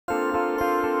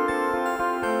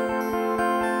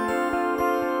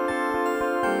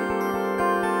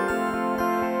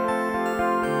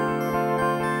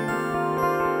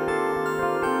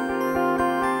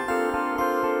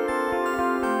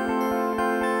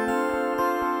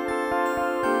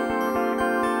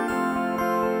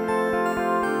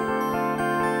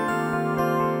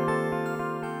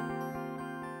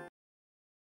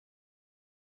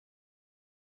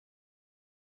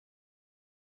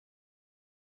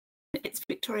It's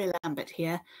Victoria Lambert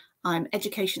here. I'm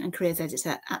Education and Careers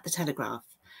Editor at the Telegraph.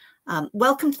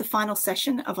 Welcome to the final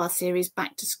session of our series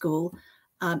Back to School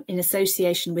in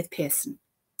association with Pearson.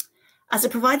 As a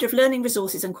provider of learning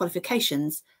resources and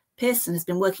qualifications, Pearson has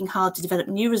been working hard to develop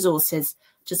new resources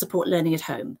to support learning at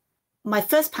home. My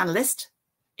first panellist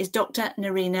is Dr.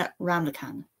 Nerina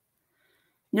Ramlakhan.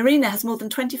 Nerina has more than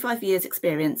 25 years'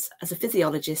 experience as a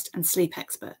physiologist and sleep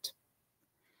expert.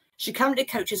 She currently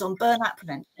coaches on burnout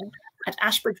prevention at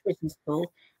Ashbridge Business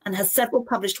School and has several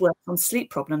published works on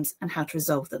sleep problems and how to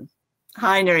resolve them.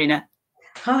 Hi, Nerina.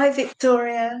 Hi,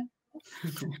 Victoria.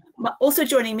 Also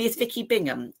joining me is Vicky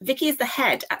Bingham. Vicky is the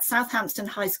head at South Hampstead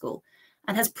High School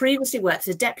and has previously worked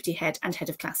as a deputy head and head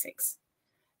of classics.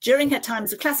 During her time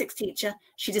as a classics teacher,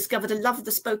 she discovered a love of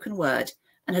the spoken word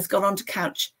and has gone on to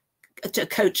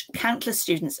coach countless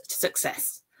students to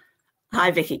success.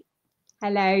 Hi, Vicky.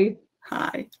 Hello.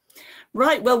 Hi.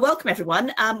 Right, well, welcome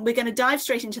everyone. We're going to dive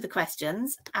straight into the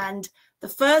questions. And the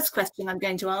first question I'm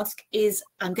going to ask is,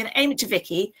 I'm going to aim it to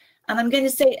Vicky, and I'm going to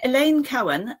say Elaine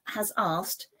Cohen has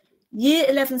asked, Year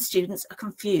 11 students are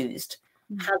confused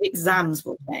how the exams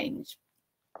will change.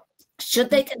 Should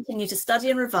they continue to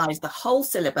study and revise the whole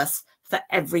syllabus for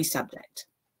every subject?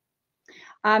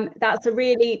 That's a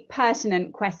really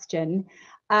pertinent question.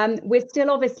 We're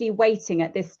still obviously waiting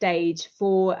at this stage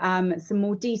for some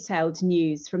more detailed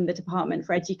news from the Department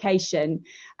for Education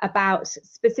about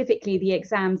specifically the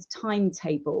exams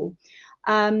timetable.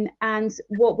 And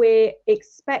what we're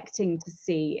expecting to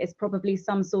see is probably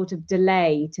some sort of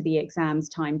delay to the exams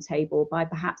timetable by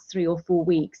perhaps 3 or 4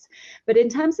 weeks. But in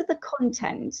terms of the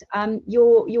content,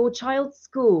 your child's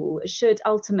school should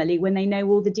ultimately, when they know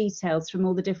all the details from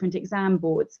all the different exam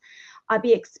boards, I'd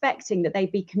be expecting that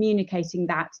they'd be communicating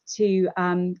that to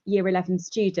Year 11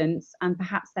 students and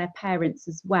perhaps their parents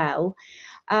as well.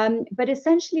 But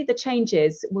essentially the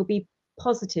changes will be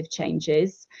positive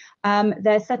changes.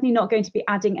 They're certainly not going to be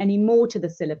adding any more to the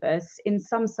syllabus. In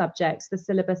some subjects, the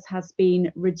syllabus has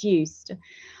been reduced.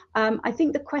 I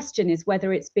think the question is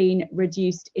whether it's been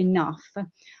reduced enough.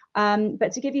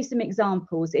 But to give you some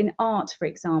examples, in art, for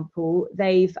example,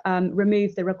 they've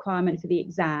removed the requirement for the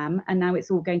exam, and now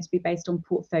it's all going to be based on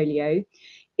portfolio.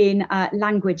 In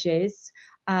languages,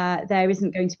 there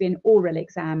isn't going to be an oral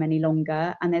exam any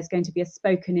longer, and there's going to be a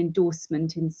spoken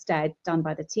endorsement instead done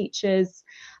by the teachers.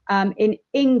 In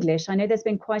English, I know there's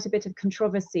been quite a bit of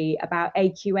controversy about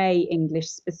AQA English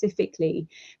specifically,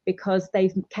 because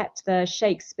they've kept the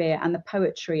Shakespeare and the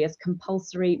poetry as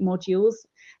compulsory modules.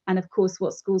 And of course,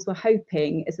 what schools were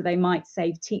hoping is that they might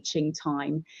save teaching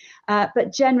time.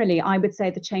 But generally, I would say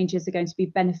the changes are going to be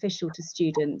beneficial to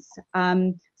students.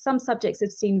 Some subjects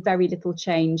have seen very little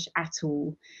change at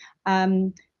all.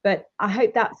 But I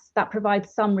hope that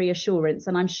provides some reassurance,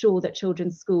 and I'm sure that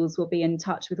children's schools will be in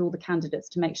touch with all the candidates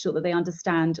to make sure that they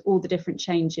understand all the different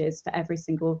changes for every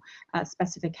single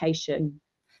specification.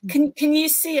 Can you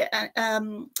see it,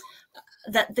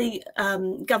 that the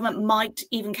government might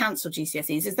even cancel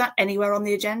GCSEs? Is that anywhere on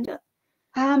the agenda?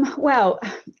 Well,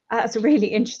 that's a really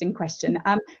interesting question.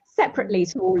 Separately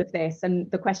to all of this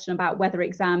and the question about whether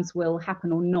exams will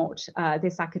happen or not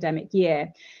this academic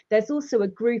year, there's also a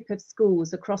group of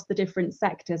schools across the different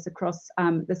sectors, across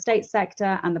the state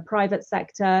sector and the private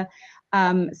sector,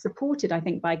 supported, I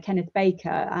think, by Kenneth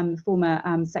Baker, former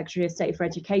Secretary of State for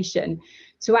Education,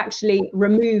 to actually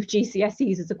remove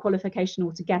GCSEs as a qualification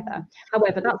altogether.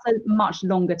 However, that's a much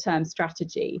longer term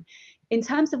strategy. In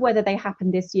terms of whether they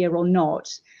happen this year or not,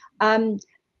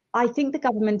 I think the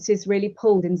government is really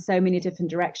pulled in so many different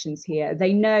directions here.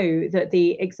 They know that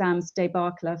the exams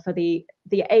debacle for the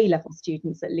A-level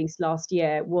students, at least last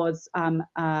year, was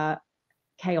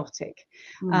chaotic.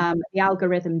 The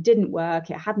algorithm didn't work.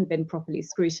 It hadn't been properly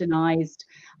scrutinized,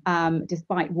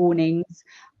 despite warnings.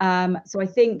 So I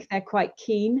think they're quite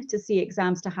keen to see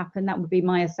exams to happen. That would be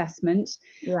my assessment.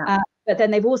 Yeah. But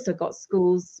then they've also got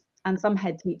schools and some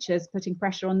head teachers putting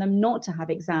pressure on them not to have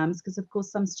exams, because of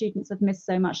course some students have missed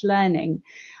so much learning.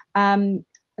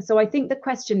 So I think the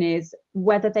question is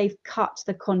whether they've cut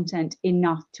the content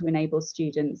enough to enable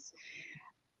students.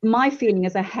 My feeling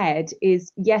as a head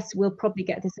is, yes, we'll probably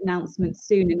get this announcement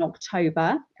soon in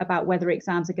October about whether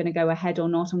exams are going to go ahead or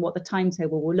not and what the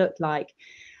timetable will look like.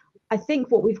 I think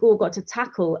what we've all got to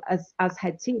tackle as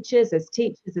head teachers, as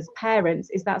parents,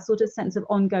 is that sort of sense of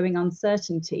ongoing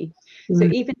uncertainty. So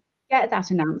even get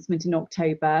that announcement in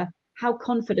October, how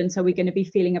confident are we going to be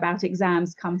feeling about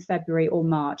exams come February or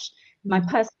March? My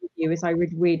personal view is I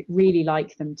would really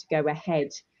like them to go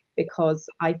ahead, because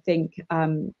I think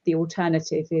the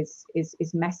alternative is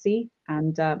messy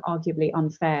and arguably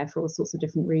unfair for all sorts of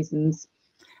different reasons.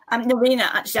 Nerina,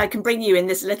 actually, I can bring you in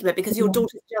this a little bit because your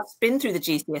daughter's just been through the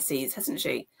GCSEs, hasn't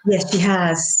she? Yes, she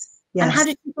has. Yes.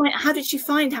 And how did she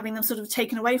find having them sort of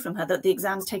taken away from her, the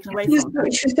exams taken away from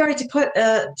her? She was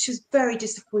very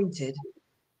disappointed.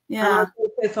 Yeah. And I'll go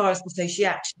so far as to say she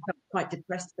actually felt quite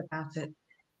depressed about it.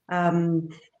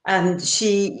 And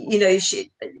she, you know,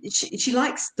 she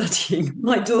likes studying.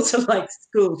 My daughter likes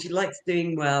school. She likes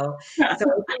doing well. So I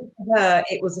think for her,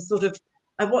 it was a sort of,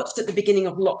 I watched at the beginning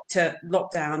of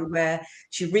lockdown where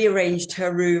she rearranged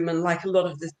her room, and like a lot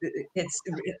of the kids,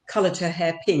 coloured her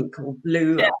hair pink or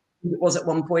blue. Yeah. It was at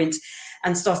one point,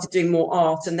 and started doing more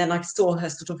art. And then I saw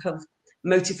her sort of have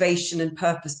motivation and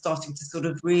purpose starting to sort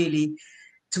of really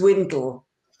dwindle.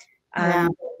 Yeah.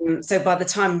 So by the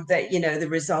time that, you know, the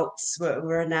results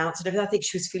were announced, I think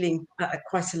she was feeling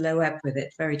quite a low ebb with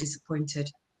it, very disappointed.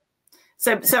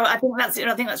 So I think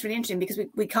that's really interesting, because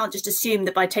we can't just assume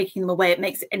that by taking them away it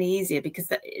makes it any easier, because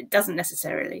it doesn't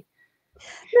necessarily.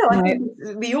 No, I think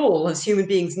we all as human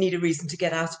beings need a reason to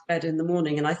get out of bed in the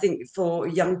morning, and I think for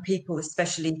young people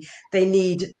especially, they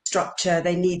need structure,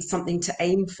 they need something to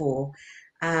aim for,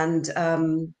 and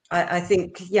I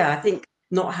think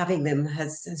not having them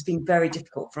has been very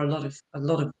difficult for a lot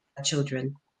of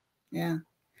children. Yeah.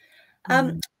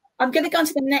 I'm going to go on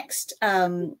to the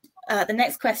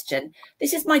next question.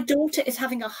 This is: my daughter is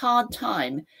having a hard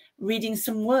time reading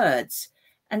some words,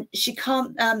 and she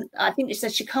can't. I think it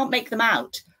says she can't make them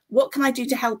out. What can I do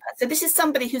to help her? So this is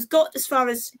somebody who's got as far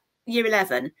as year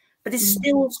 11, but is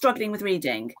still struggling with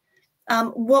reading.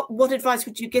 What advice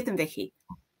would you give them, Vicky?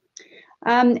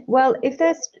 Well, if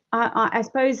there's, I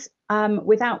suppose,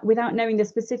 without knowing the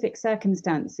specific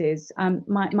circumstances,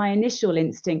 my initial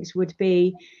instinct would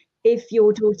be, if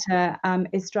your daughter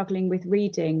is struggling with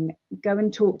reading, go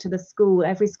and talk to the school.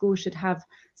 Every school should have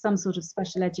some sort of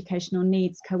special educational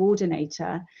needs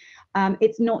coordinator.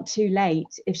 It's not too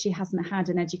late if she hasn't had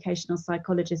an educational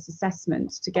psychologist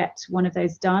assessment to get one of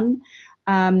those done.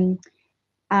 And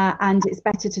it's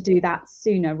better to do that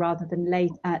sooner rather than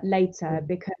later,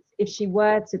 because if she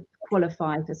were to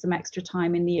qualify for some extra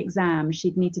time in the exam,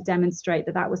 she'd need to demonstrate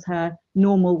that that was her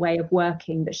normal way of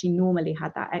working, that she normally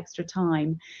had that extra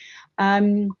time.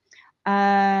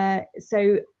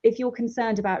 So if you're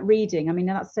concerned about reading, I mean,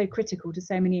 that's so critical to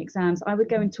so many exams, I would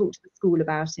go and talk to the school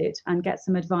about it and get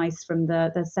some advice from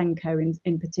the Senko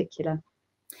in particular.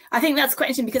 I think that's quite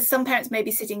interesting, because some parents may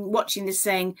be sitting watching this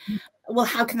saying, well,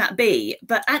 how can that be?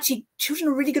 But actually, children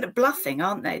are really good at bluffing,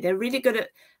 aren't they? They're really good at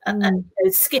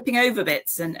skipping over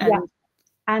bits. And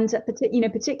you know,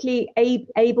 particularly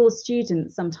able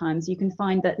students, sometimes you can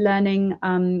find that learning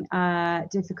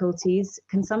difficulties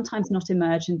can sometimes not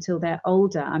emerge until they're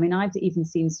older. I mean, I've even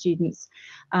seen students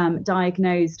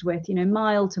diagnosed with, you know,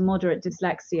 mild to moderate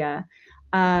dyslexia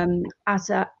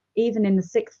even in the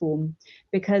sixth form,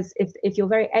 because if you're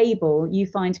very able, you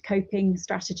find coping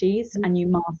strategies and you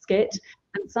mask it.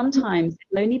 And sometimes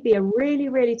it'll only be a really,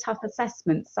 really tough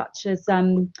assessment, such as I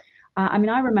mean,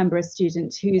 I remember a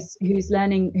student whose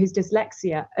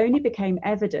dyslexia only became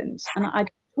evident, and I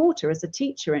taught her as a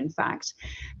teacher, in fact,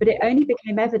 but it only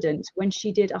became evident when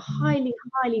she did a highly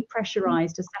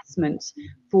pressurized assessment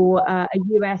for a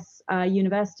US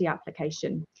university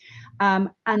application,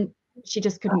 and she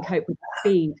just couldn't cope with the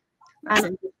speed.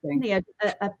 And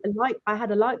I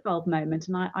had a light bulb moment,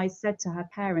 and I said to her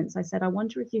parents, I said, I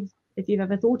wonder if you've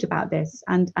ever thought about this,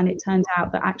 and it turned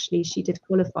out that actually she did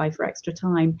qualify for extra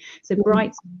time. So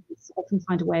bright students often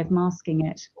find a way of masking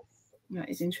it. That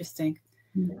is interesting.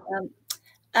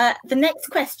 The next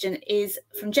question is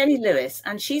from Jenny Lewis,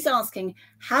 and she's asking,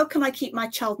 how can I keep my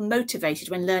child motivated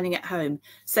when learning at home?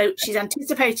 So she's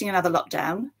anticipating another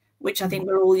lockdown, which I think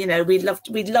we're all, you know, we'd love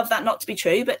that not to be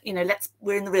true, but, you know,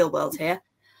 we're in the real world here.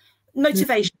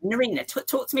 Motivation. Nerina,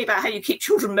 talk to me about how you keep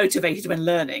children motivated when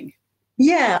learning.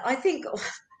 Yeah, I think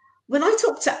when I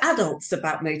talk to adults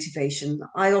about motivation,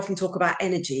 I often talk about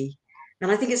energy.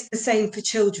 And I think it's the same for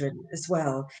children as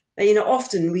well. You know,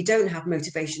 often we don't have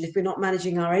motivation if we're not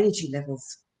managing our energy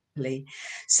levels properly.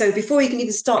 So before you can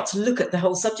even start to look at the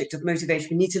whole subject of motivation,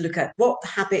 we need to look at what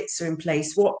habits are in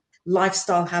place, what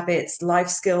lifestyle habits, life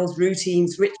skills,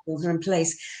 routines, rituals are in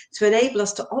place to enable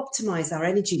us to optimize our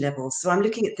energy levels. So I'm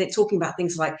looking at talking about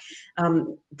things like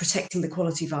protecting the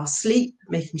quality of our sleep,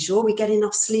 making sure we get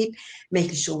enough sleep,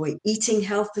 making sure we're eating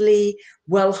healthily,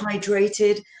 well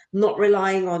hydrated, not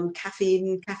relying on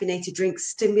caffeinated drinks,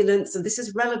 stimulants, and this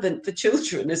is relevant for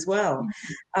children as well.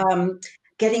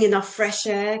 Getting enough fresh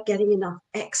air, getting enough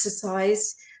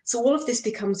exercise. So all of this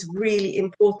becomes really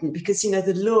important because, you know,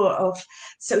 the lure of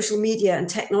social media and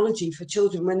technology for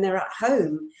children when they're at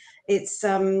home, it's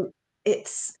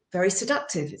it's very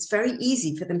seductive. It's very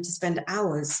easy for them to spend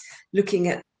hours looking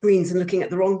at screens and looking at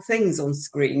the wrong things on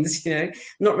screens, you know,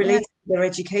 not related to their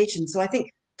education. So I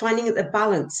think finding the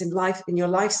balance in life, in your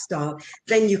lifestyle,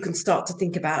 then you can start to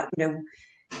think about, you know,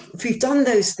 if we've done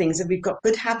those things and we've got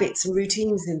good habits and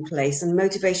routines in place and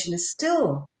motivation is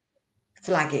still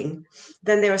flagging,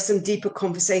 then there are some deeper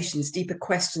conversations, deeper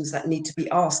questions that need to be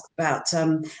asked about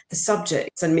the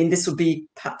subjects. I mean, this will be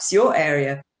perhaps your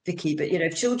area, Vicky, but, you know,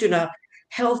 if children are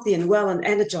healthy and well and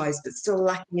energized but still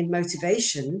lacking in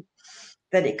motivation,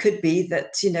 then it could be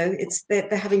that, you know,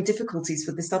 they're having difficulties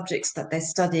with the subjects that they're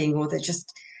studying, or they're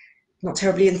just not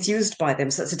terribly enthused by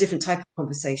them. So that's a different type of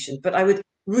conversation. But I would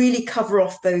really cover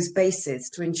off those bases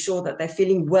to ensure that they're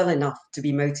feeling well enough to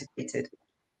be motivated.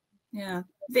 Yeah.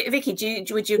 Vicky,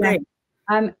 would you agree?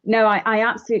 No, I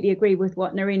absolutely agree with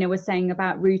what Nerina was saying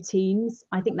about routines.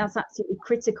 I think that's absolutely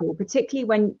critical, particularly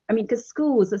when, I mean, because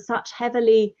schools are such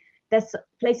heavily, there's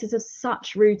places of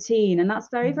such routine, and that's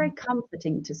very, very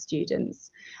comforting to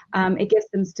students. It gives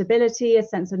them stability, a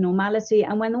sense of normality.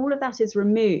 And when all of that is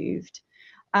removed,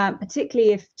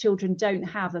 particularly if children don't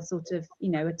have a sort of,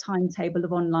 you know, a timetable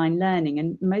of online learning,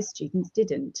 and most students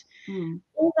didn't,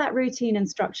 all that routine and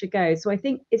structure goes. So I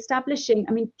think establishing,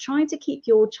 I mean, trying to keep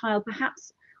your child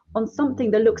perhaps on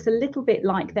something that looks a little bit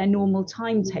like their normal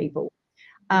timetable,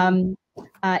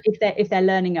 if they're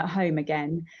learning at home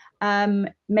again,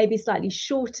 maybe slightly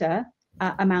shorter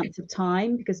amounts of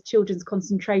time, because children's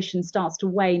concentration starts to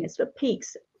wane. It sort of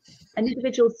peaks. An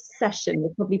individual session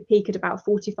will probably peak at about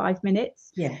 45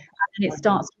 minutes, and it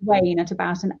starts to wane at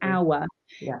about an hour.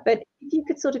 But if you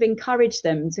could sort of encourage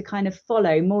them to kind of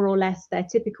follow more or less their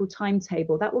typical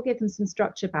timetable, that will give them some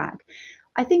structure back.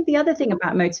 I think the other thing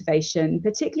about motivation,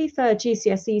 particularly for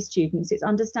GCSE students, is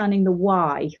understanding the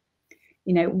why.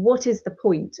 You know, what is the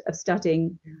point of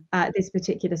studying this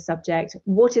particular subject?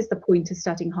 What is the point of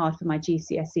studying hard for my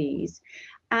GCSEs?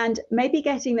 And maybe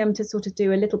getting them to sort of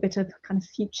do a little bit of kind of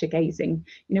future gazing.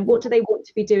 You know, what do they want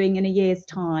to be doing in a year's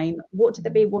time? What do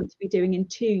they want to be doing in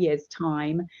 2 years'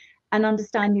 time? And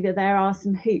understanding that there are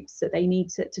some hoops that they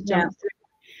need to jump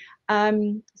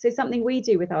through. So something we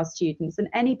do with our students, and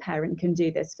any parent can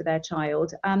do this for their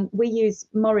child, we use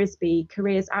Moresby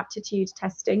careers aptitude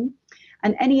testing.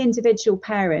 And any individual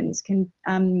parent can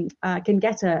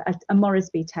get a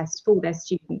Moresby test for their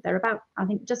student. They're about, I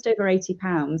think, just over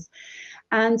 £80.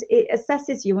 And it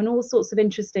assesses you on all sorts of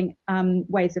interesting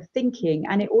ways of thinking.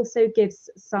 And it also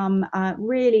gives some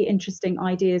really interesting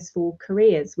ideas for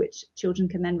careers, which children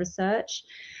can then research,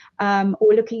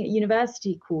 or looking at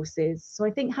university courses. So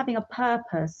I think having a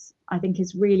purpose, I think,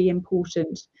 is really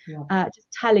important. Just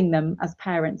telling them as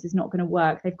parents is not going to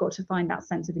work. They've got to find that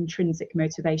sense of intrinsic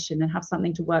motivation and have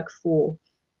something to work for.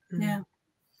 Yeah,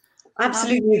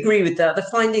 absolutely agree with that. The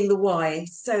finding the why,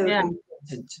 so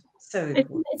important. So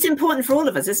important. It's important for all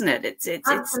of us, isn't it? It's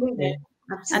absolutely.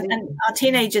 Absolutely. And our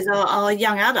teenagers are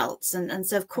young adults, and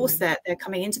so of course they're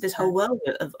coming into this whole world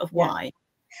of why.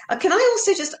 Can I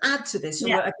also just add to this,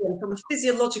 again, from a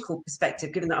physiological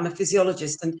perspective, given that I'm a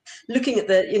physiologist, and looking at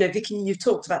the, you know, Vicky, you've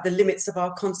talked about the limits of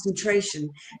our concentration,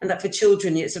 and that for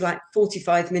children it's like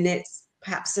 45 minutes,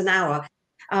 perhaps an hour,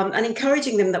 and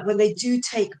encouraging them that when they do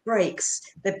take breaks,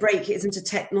 their break isn't a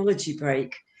technology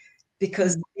break.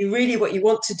 Because really what you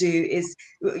want to do is,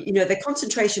 you know, the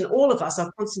concentration, all of us,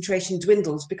 our concentration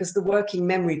dwindles because the working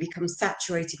memory becomes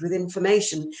saturated with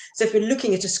information. So if we're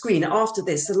looking at a screen after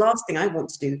this, the last thing I want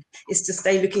to do is to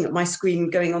stay looking at my screen,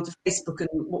 going onto Facebook and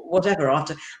whatever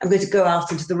after I'm going to go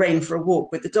out into the rain for a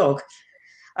walk with the dog,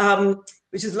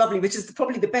 which is lovely, which is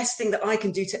probably the best thing that I can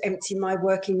do to empty my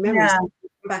working memory. So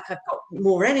back, I've got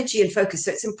more energy and focus.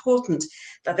 So it's important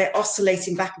that they're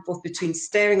oscillating back and forth between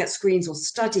staring at screens or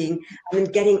studying and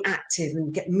then getting active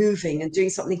and get moving and doing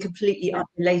something completely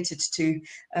unrelated to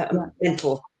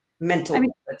mental. I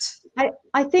mean,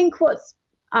 I think what's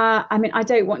I mean, I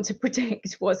don't want to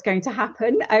predict what's going to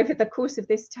happen over the course of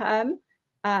this term,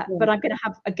 but I'm going to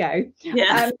have a go.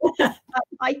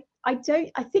 I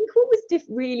think what was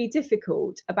really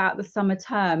difficult about the summer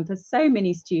term for so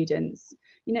many students,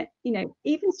 you know,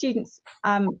 even students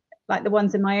like the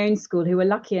ones in my own school who were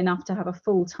lucky enough to have a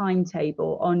full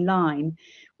timetable online,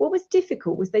 what was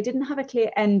difficult was they didn't have a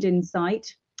clear end in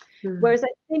sight. Whereas I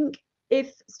think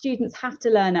if students have to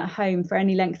learn at home for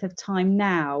any length of time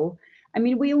now, I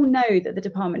mean, we all know that the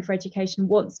Department for Education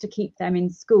wants to keep them in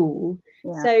school.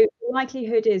 So the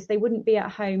likelihood is they wouldn't be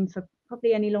at home for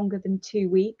probably any longer than 2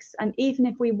 weeks. And even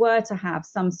if we were to have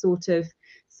some sort of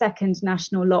second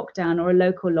national lockdown or a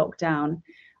local lockdown,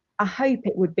 I hope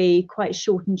it would be quite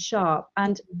short and sharp.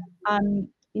 And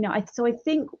you know, so I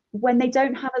think when they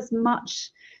don't have as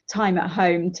much time at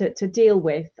home to deal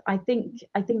with, I think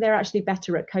they're actually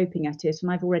better at coping at it,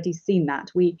 and I've already seen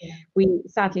that. We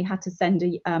sadly had to send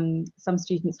some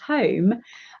students home,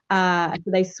 so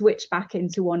they switched back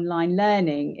into online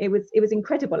learning. It was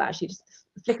incredible, actually, just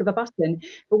the flick of a button.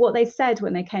 But what they said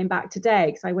when they came back today,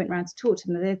 because I went around to talk to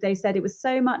them, they said it was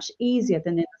so much easier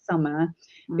than in the summer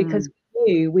because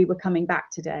we knew we were coming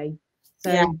back today.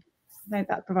 So I hope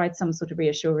that provides some sort of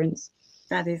reassurance.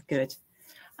 That is good.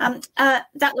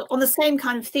 That on the same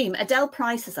kind of theme, Adele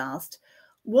Price has asked,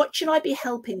 what should I be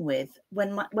helping with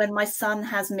when my son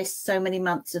has missed so many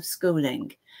months of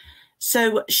schooling?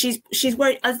 So she's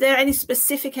worried. Are there any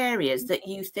specific areas that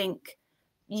you think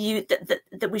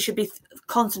that we should be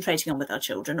concentrating on with our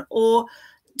children, or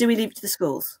do we leave it to the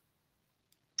schools?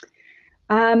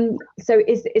 So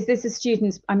is this a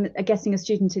student? I'm guessing a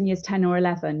student in years 10 or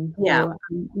 11. Yeah. Or,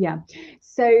 yeah.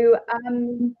 So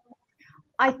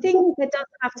I think there does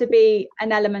have to be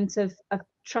an element of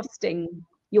trusting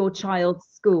your child's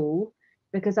school,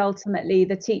 because ultimately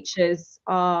the teachers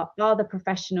are the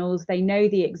professionals. They know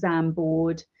the exam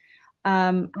board,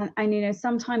 and you know,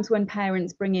 sometimes when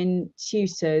parents bring in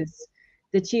tutors,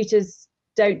 the tutors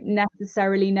don't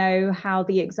necessarily know how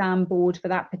the exam board for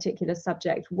that particular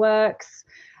subject works.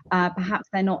 Perhaps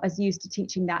they're not as used to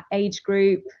teaching that age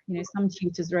group. You know, some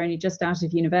tutors are only just out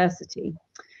of university.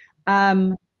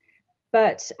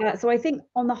 But so I think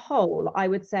on the whole, I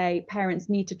would say parents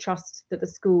need to trust that the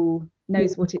school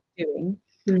knows what it's doing.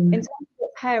 In terms of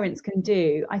what parents can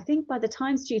do, I think by the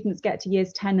time students get to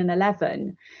years 10 and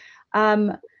 11, I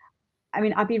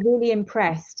mean, I'd be really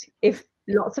impressed if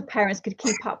lots of parents could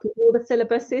keep up with all the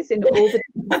syllabuses in all the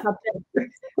different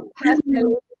subjects.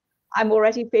 Personally, I'm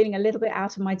already feeling a little bit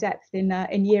out of my depth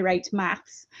in year 8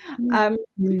 maths. So I'd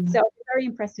be very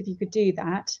impressed if you could do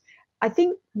that. I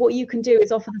think what you can do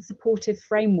is offer the supportive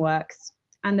frameworks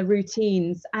and the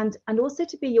routines, and also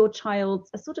to be your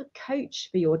child's a sort of coach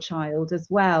for your child as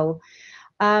well.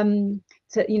 To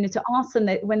ask them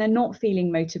that when they're not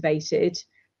feeling motivated,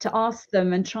 to ask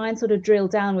them and try and sort of drill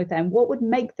down with them what would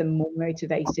make them more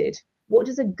motivated. What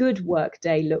does a good work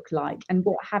day look like, and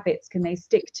what habits can they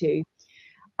stick to?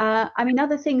 I mean,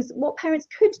 other things, what parents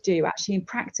could do actually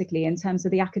practically in terms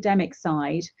of the academic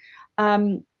side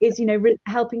is, you know,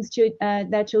 helping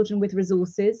their children with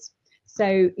resources. So,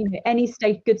 you know, any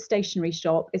good stationery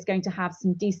shop is going to have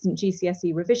some decent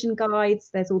GCSE revision guides.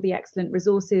 There's all the excellent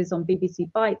resources on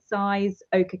BBC Bite Size,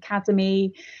 Oak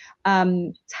Academy,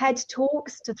 TED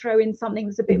Talks to throw in something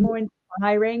that's a bit more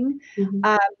inspiring,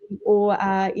 or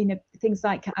you know, things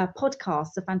like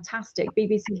podcasts are fantastic.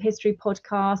 BBC History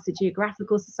podcast, the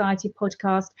Geographical Society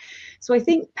podcast. So I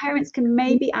think parents can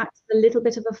maybe act as a little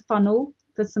bit of a funnel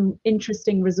for some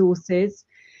interesting resources.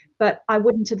 But I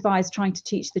wouldn't advise trying to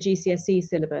teach the GCSE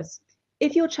syllabus.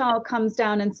 If your child comes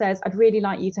down and says, I'd really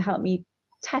like you to help me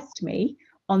test me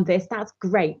on this, that's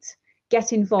great.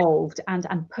 Get involved and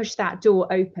push that door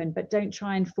open, but don't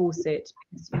try and force it,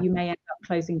 because you may end up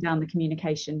closing down the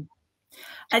communication.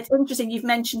 It's interesting you've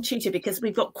mentioned tutor, because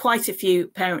we've got quite a few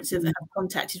parents who have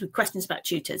contacted with questions about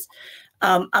tutors.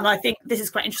 And I think this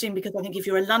is quite interesting, because I think if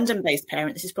you're a London-based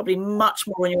parent, this is probably much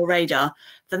more on your radar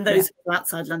than those who are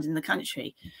outside London in the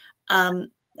country. And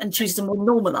tutors are more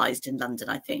normalised in London,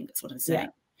 I think. That's what I'm saying.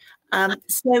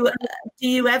 So do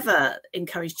you ever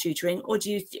encourage tutoring, or do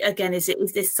you, again, is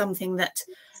this something that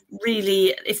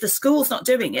really, if the school's not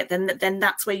doing it, then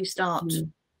that's where you start?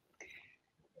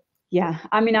 Yeah,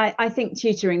 I mean, I think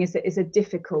tutoring is a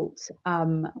difficult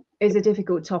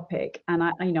topic, and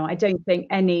I don't think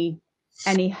any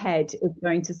head is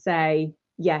going to say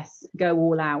yes, go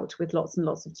all out with lots and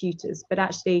lots of tutors. But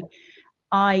actually,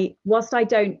 whilst I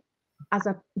don't, as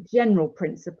a general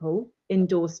principle,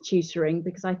 endorse tutoring,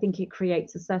 because I think it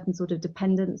creates a certain sort of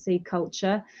dependency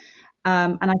culture,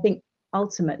 and I think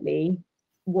ultimately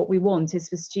what we want is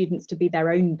for students to be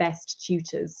their own best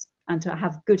tutors and to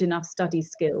have good enough study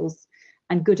skills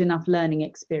and good enough learning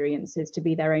experiences to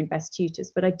be their own best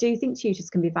tutors. But I do think tutors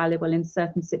can be valuable in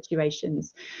certain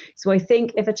situations. So I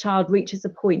think if a child reaches a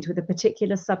point with a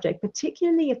particular subject,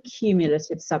 particularly a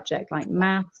cumulative subject like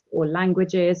maths or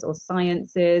languages or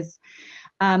sciences,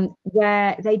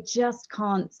 where they just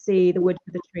can't see the wood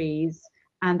for the trees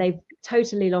and they've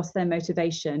totally lost their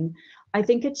motivation, I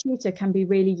think a tutor can be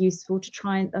really useful to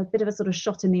try and a bit of a sort of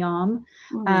shot in the arm,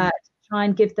 try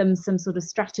and give them some sort of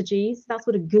strategies. That's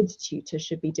what a good tutor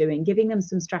should be doing, giving them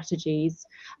some strategies,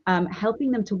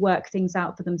 helping them to work things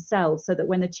out for themselves, so that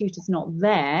when the tutor's not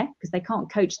there, because they can't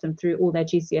coach them through all their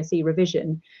GCSE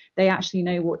revision, they actually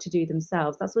know what to do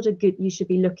themselves. That's what you should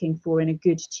be looking for in a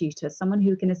good tutor, someone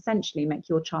who can essentially make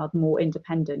your child more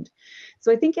independent. So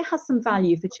I think it has some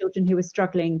value for children who are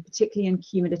struggling, particularly in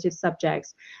cumulative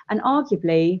subjects, and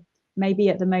arguably, maybe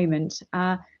at the moment,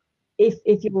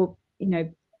 if you're, you know,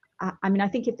 I mean, I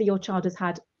think if your child has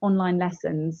had online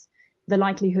lessons, the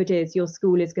likelihood is your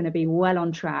school is going to be well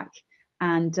on track,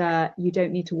 and you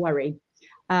don't need to worry.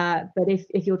 But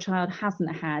if your child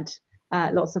hasn't had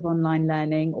lots of online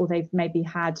learning, or they've maybe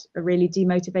had a really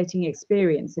demotivating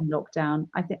experience in lockdown,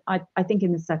 I think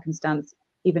in this circumstance,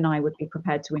 even I would be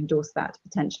prepared to endorse that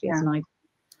potentially as an idea.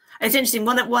 It's interesting.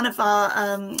 One of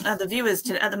our the viewers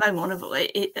at the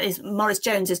moment, is Morris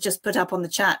Jones, has just put up on the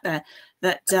chat there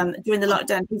that during the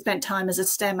lockdown he spent time as a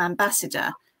STEM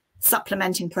ambassador,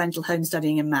 supplementing parental home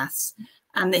studying in maths,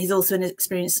 and that he's also an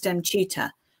experienced STEM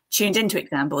tutor tuned into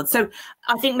exam boards. So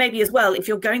I think maybe as well, if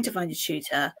you're going to find a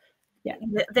tutor,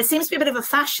 there seems to be a bit of a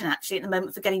fashion actually at the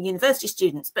moment for getting university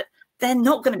students, but they're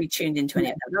not going to be tuned into any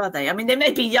of that, are they? I mean, they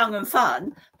may be young and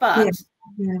fun, but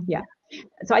yeah.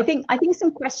 So I think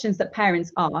some questions that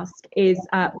parents ask is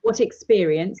what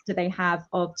experience do they have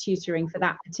of tutoring for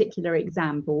that particular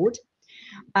exam board,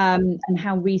 and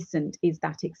how recent is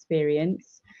that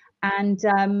experience, and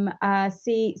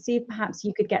see if perhaps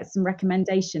you could get some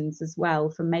recommendations as well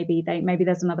from maybe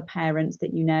there's another parent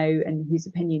that you know and whose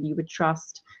opinion you would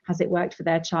trust. Has it worked for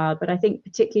their child? But I think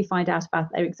particularly find out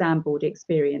about their exam board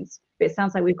experience. But it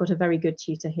sounds like we've got a very good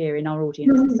tutor here in our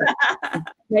audience. So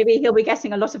maybe he'll be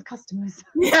getting a lot of customers.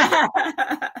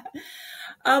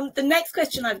 The next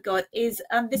question I've got is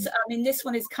this. I mean, this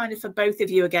one is kind of for both of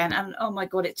you again. And oh my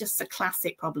God, it's just a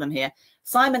classic problem here.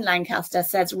 Simon Lancaster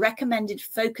says recommended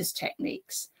focus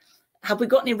techniques. Have we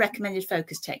got any recommended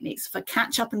focus techniques for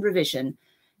catch up and revision,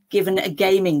 given a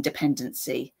gaming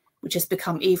dependency, which has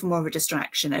become even more of a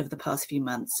distraction over the past few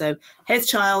months? So his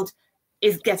child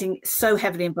is getting so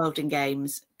heavily involved in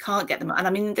games, can't get them. And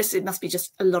I mean, it must be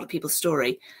just a lot of people's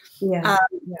story. And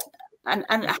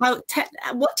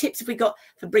what tips have we got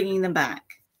for bringing them back?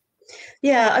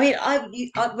 Yeah, I mean,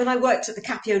 when I worked at the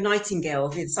Capio Nightingale,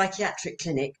 the psychiatric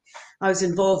clinic, I was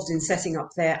involved in setting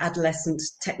up their adolescent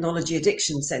technology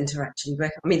addiction centre, actually.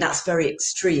 I mean, that's very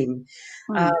extreme.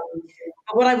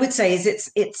 What I would say is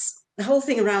it's the whole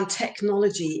thing around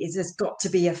technology is there's got to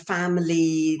be a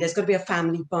family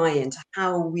buy-in to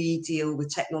how we deal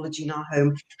with technology in our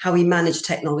home, how we manage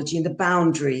technology and the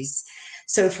boundaries.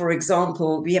 So, for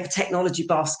example, we have a technology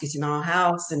basket in our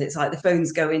house, and it's like the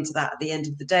phones go into that at the end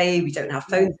of the day. We don't have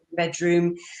phones in the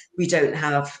bedroom. We don't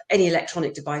have any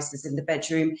electronic devices in the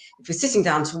bedroom. If we're sitting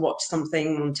down to watch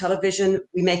something on television,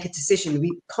 we make a decision.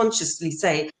 We consciously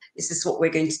say, this is what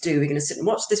we're going to do. We're going to sit and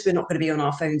watch this. We're not going to be on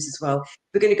our phones as well.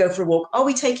 We're going to go for a walk. Are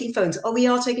we taking phones? Oh, we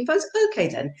are taking phones. Okay,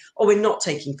 then. Or we're not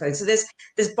taking phones. So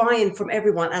there's buy-in from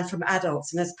everyone and from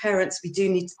adults. And as parents, we do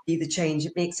need to be the change.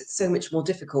 It makes it so much more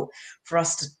difficult for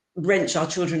us to wrench our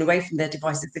children away from their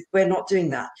devices if we're not doing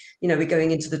that. You know, we're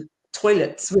going into the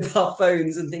toilets with our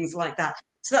phones and things like that.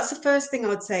 So that's the first thing I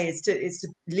would say is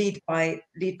to lead by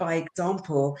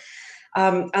example.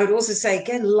 I would also say,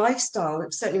 again, lifestyle.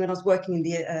 Certainly when I was working in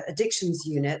the addictions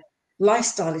unit,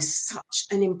 lifestyle is such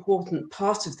an important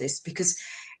part of this, because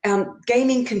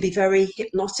gaming can be very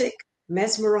hypnotic,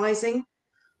 mesmerizing.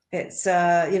 It's,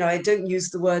 I don't use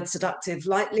the word seductive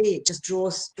lightly. It just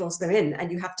draws them in, and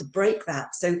you have to break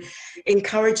that. So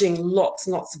encouraging lots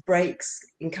and lots of breaks,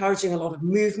 encouraging a lot of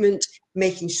movement,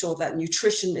 making sure that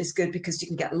nutrition is good, because you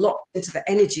can get locked into the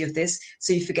energy of this.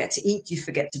 So you forget to eat, you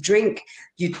forget to drink,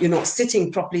 you're not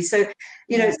sitting properly. So,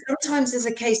 sometimes there's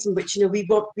a case in which,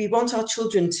 we want our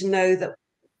children to know that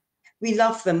we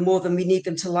love them more than we need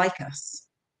them to like us.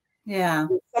 Yeah.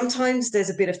 Sometimes there's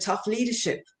a bit of tough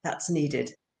leadership that's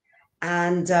needed.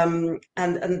 And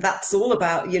that's all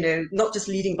about, not just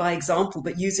leading by example,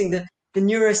 but using the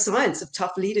neuroscience of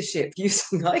tough leadership,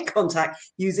 using eye contact,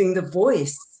 using the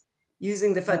voice,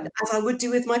 using the phone, as I would do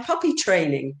with my puppy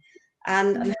training,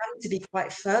 and having to be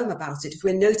quite firm about it. If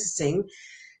we're noticing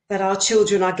that our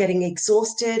children are getting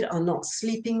exhausted, are not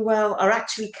sleeping well, are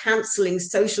actually cancelling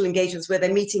social engagements where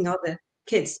they're meeting other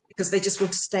kids because they just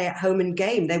want to stay at home and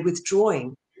game, they're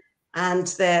withdrawing. And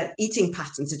their eating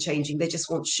patterns are changing. They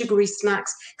just want sugary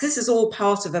snacks. This is all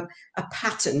part of a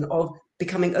pattern of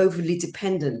becoming overly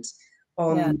dependent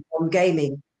on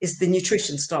gaming. Is the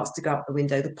nutrition starts to go out the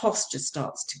window, the posture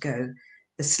starts to go,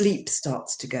 the sleep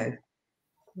starts to go.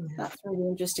 That's really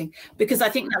interesting, because I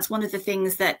think that's one of the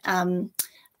things that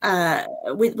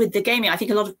with the gaming, I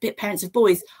think a lot of parents of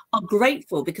boys are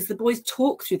grateful because the boys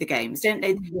talk through the games, don't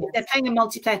they? Yes. If they're playing a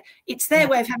multiplayer, it's their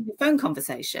way of having a phone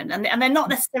conversation, and they're not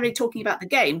necessarily talking about the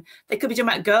game. They could be talking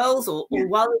about girls or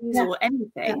worries or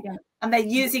anything, and they're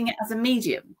using it as a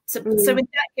medium. So in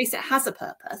that case, it has a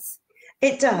purpose.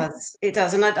 It does,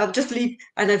 and I'll just leave.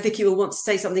 I know Vicky will want to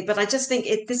say something, but I just think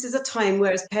this is a time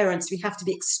where, as parents, we have to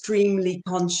be extremely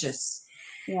conscious.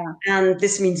 Yeah. And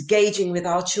this means gauging with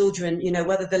our children, you know,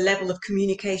 whether the level of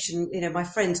communication, you know, my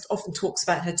friend often talks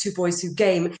about her 2 boys who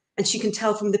game, and she can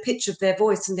tell from the pitch of their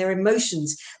voice and their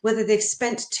emotions whether they've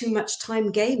spent too much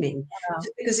time gaming,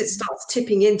 because it starts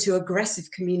tipping into aggressive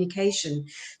communication.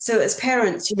 So as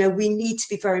parents, you know, we need to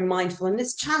be very mindful, and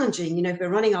it's challenging. You know, if we're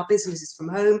running our businesses from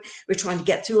home, we're trying to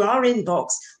get through our inbox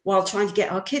while trying to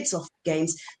get our kids off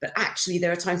games. But actually,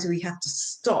 there are times where we have to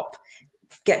stop,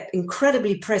 get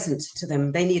incredibly present to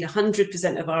them. They need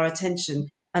 100% of our attention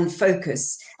and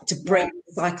focus to break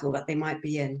the cycle that they might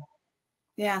be in.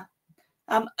 Yeah.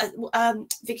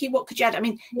 Vicky, what could you add? I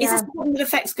mean, is this something that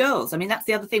affects girls? I mean, that's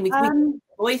the other thing with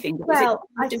boy thing. Well,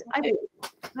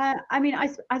 I mean,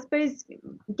 I suppose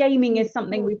gaming is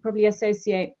something we probably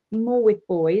associate more with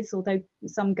boys, although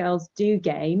some girls do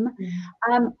game.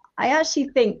 I actually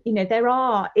think, you know,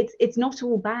 it's not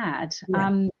all bad.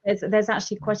 There's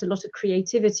actually quite a lot of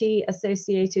creativity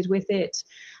associated with it.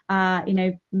 You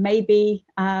know, maybe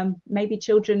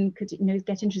children could, you know,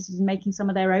 get interested in making some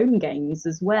of their own games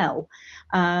as well,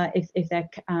 if they're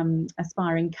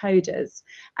aspiring coders.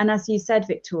 And as you said,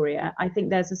 Victoria, I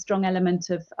think there's a strong element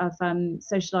of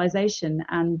socialization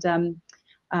and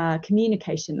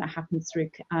communication that happens through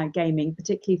gaming,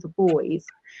 particularly for boys.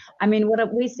 I mean,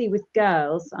 what we see with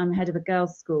girls, I'm head of a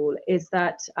girls' school, is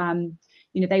that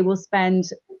you know, they will spend,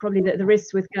 probably the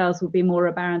risks with girls will be more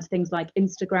around things like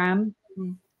Instagram,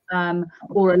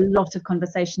 or a lot of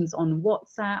conversations on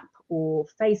WhatsApp or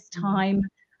FaceTime.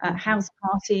 House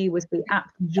party was the app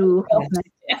du jour.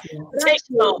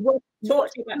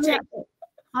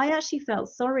 I actually felt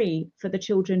sorry for the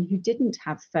children who didn't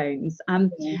have phones.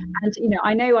 And, you know,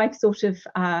 I know I sort of,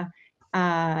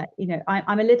 you know,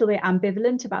 I'm a little bit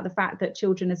ambivalent about the fact that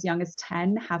children as young as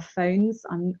 10 have phones.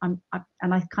 And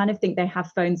I kind of think they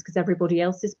have phones because everybody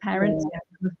else's parents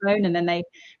have a phone, and then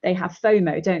they have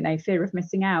FOMO, don't they? Fear of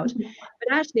missing out.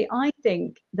 But actually, I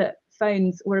think that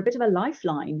phones were a bit of a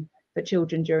lifeline for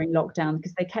children during lockdown,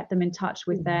 because they kept them in touch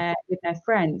with their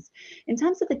friends. In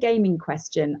terms of the gaming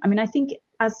question, I mean, I think,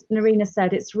 as Nerina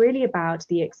said, it's really about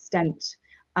the extent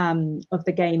of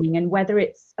the gaming and whether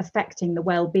it's affecting the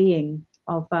well-being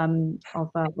of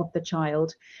the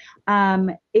child.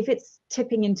 If it's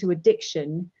tipping into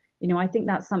addiction, you know, I think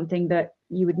that's something that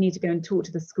you would need to go and talk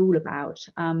to the school about.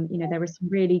 You know, there are some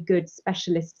really good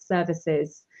specialist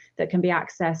services that can be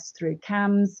accessed through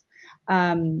CAMS,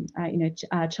 you know,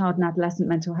 Child and Adolescent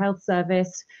Mental Health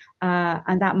Service,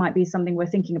 and that might be something we're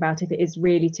thinking about if it is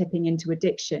really tipping into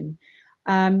addiction.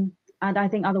 And I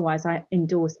think otherwise I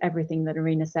endorse everything that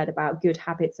Nerina said about good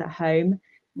habits at home.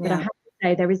 But I have to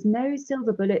say, there is no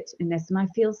silver bullet in this, and I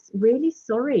feel really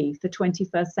sorry for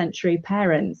 21st century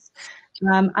parents.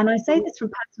 And I say this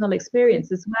from personal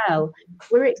experience as well.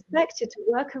 We're expected to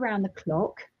work around the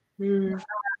clock,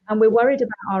 and we're worried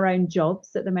about our own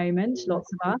jobs at the moment,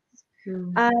 lots of us.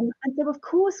 And so, of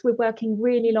course, we're working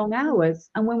really long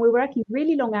hours. And when we're working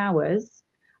really long hours,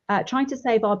 trying to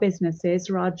save our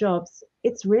businesses or our jobs,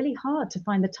 it's really hard to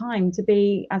find the time to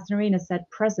be, as Nerina said,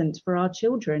 present for our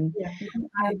children.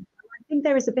 I think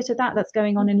there is a bit of that's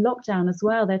going on in lockdown as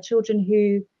well. There are children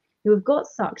who have got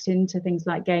sucked into things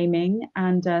like gaming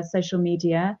and social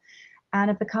media, and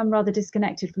have become rather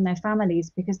disconnected from their families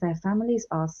because their families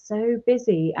are so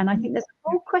busy. And I think there's a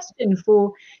whole question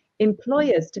for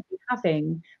employers to be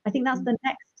having. I think that's the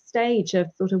next stage of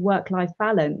sort of work-life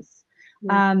balance.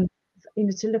 You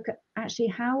know, to look at actually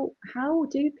how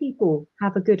do people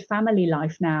have a good family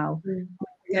life now,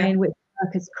 in which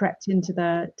work has crept into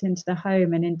the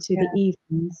home and into the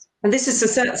evenings. And this is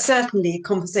certainly a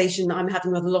conversation that I'm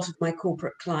having with a lot of my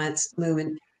corporate clients at the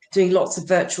moment, doing lots of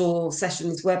virtual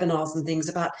sessions, webinars and things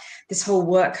about this whole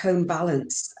work-home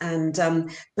balance and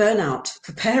burnout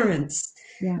for parents.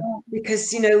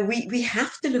 Because, you know, we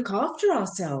have to look after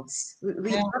ourselves.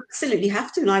 We absolutely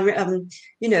have to. And I,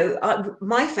 you know,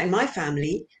 my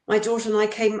family, my daughter and I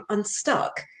came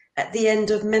unstuck at the end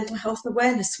of Mental Health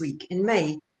Awareness Week in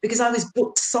May, because I was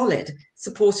booked solid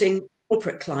supporting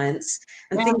corporate clients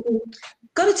and thinking,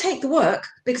 got to take the work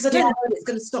because I don't know when it's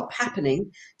going to stop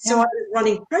happening. So I was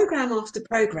running program after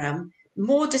program,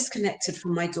 more disconnected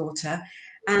from my daughter.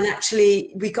 And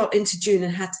actually, we got into June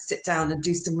and had to sit down and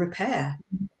do some repair.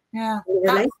 That's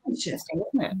relationship. interesting,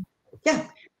 isn't it? Yeah.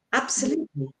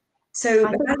 Absolutely. So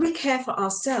how we care for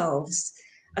ourselves,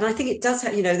 and I think it does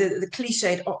have, the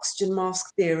cliched oxygen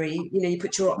mask theory, you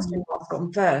put your oxygen mask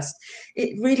on first.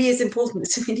 It really is important.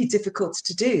 It's really difficult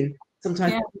to do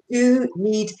sometimes. Yeah. We do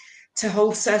need to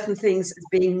hold certain things as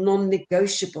being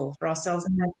non-negotiable for ourselves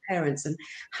and our parents, and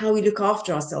how we look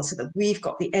after ourselves so that we've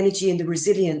got the energy and the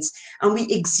resilience, and we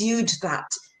exude that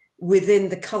within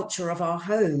the culture of our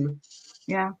home.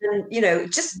 Yeah.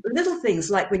 And, just little things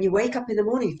like when you wake up in the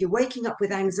morning, if you're waking up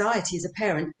with anxiety as a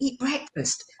parent, eat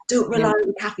breakfast. Don't rely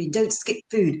on caffeine. Don't skip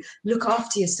food. Look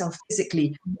after yourself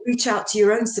physically. Reach out to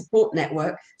your own support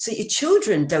network so your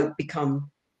children don't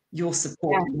become your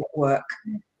support network.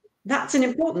 That's an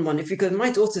important one. Because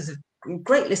my daughter's a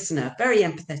great listener, very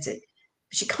empathetic.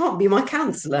 But she can't be my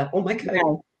counsellor or my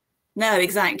coach. No,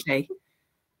 exactly.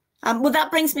 Well, that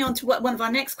brings me on to one of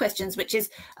our next questions, which is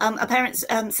a parent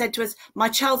said to us, my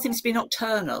child seems to be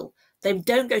nocturnal. They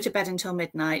don't go to bed until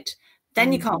midnight.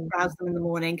 Then you can't browse them in the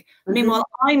morning. Meanwhile,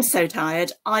 I'm so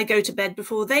tired, I go to bed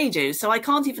before they do. So I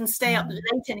can't even stay up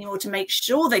late anymore to make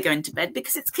sure they go into bed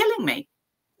because it's killing me.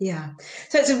 Yeah.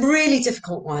 So it's a really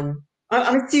difficult one.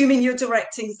 I'm assuming you're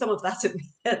directing some of that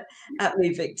at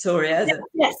me, Victoria.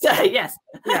 Yes.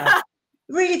 Yeah.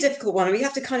 Really difficult one. We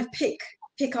have to kind of pick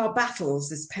our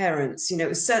battles as parents. It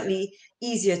was certainly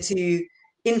easier to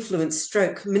influence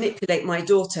 / manipulate my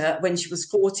daughter when she was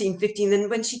 14, 15 than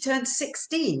when she turned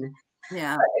 16.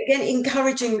 Yeah. Again,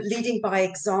 encouraging, leading by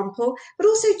example, but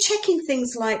also checking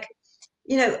things like,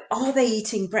 are they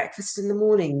eating breakfast in the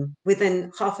morning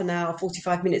within half an hour,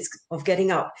 45 minutes of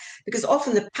getting up? Because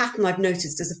often the pattern I've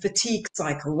noticed is a fatigue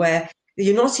cycle where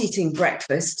you're not eating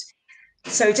breakfast.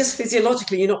 So just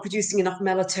physiologically, you're not producing enough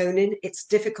melatonin. It's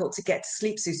difficult to get to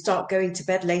sleep. So you start going to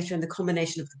bed later, and the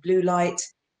combination of the blue light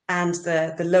and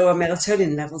the lower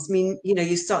melatonin levels mean,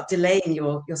 you start delaying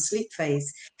your sleep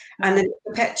phase. And then it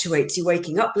perpetuates. You're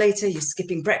waking up later, you're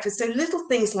skipping breakfast. So little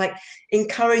things like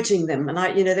encouraging them. And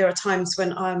there are times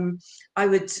when I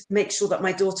would make sure that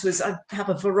my daughter I have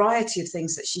a variety of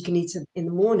things that she can eat in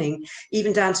the morning,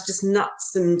 even down to just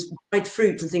nuts and dried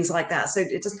fruit and things like that. So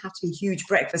it doesn't have to be huge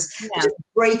breakfast. But just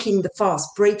breaking the fast,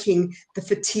 breaking the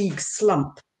fatigue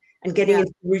slump, and getting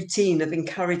into the routine of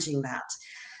encouraging that.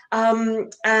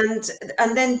 And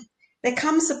then there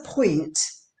comes a point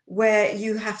where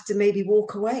you have to maybe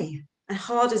walk away, and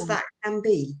hard as that can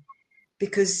be,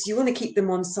 because you want to keep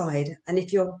them on side. And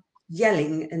if you're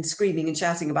yelling and screaming and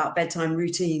shouting about bedtime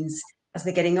routines as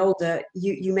they're getting older,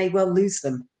 you may well lose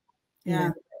them.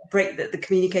 The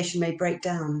communication may break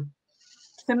down.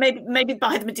 So maybe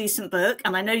buy them a decent book,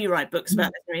 and I know you write books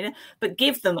about this, Nerina, but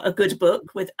give them a good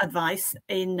book with advice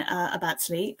about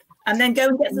sleep, and then go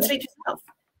and get some sleep yourself.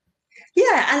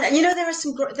 Yeah, and there's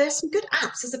some good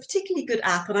apps. There's a particularly good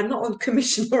app, and I'm not on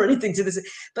commission or anything to this,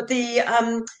 but the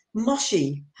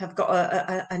Moshi have got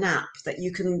an app that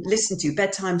you can listen to,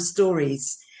 bedtime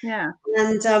stories. Yeah,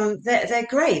 and they're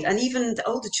great, and even the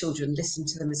older children listen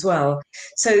to them as well.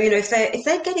 So if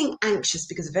they're getting anxious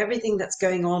because of everything that's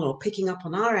going on, or picking up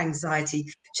on our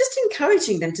anxiety, just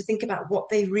encouraging them to think about what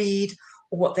they read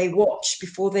or what they watch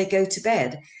before they go to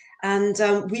bed. And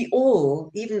we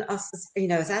all, even us,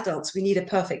 as adults, we need a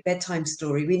perfect bedtime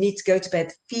story. We need to go to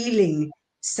bed feeling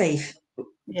safe,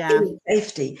 in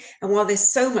safety. And while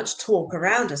there's so much talk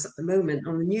around us at the moment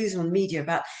on the news and on media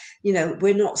about,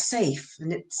 we're not safe,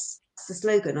 and it's the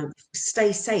slogan,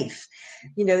 stay safe.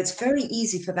 It's very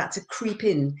easy for that to creep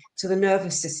in to the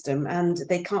nervous system, and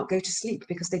they can't go to sleep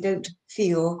because they don't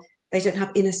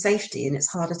have inner safety, and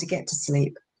it's harder to get to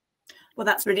sleep. Well,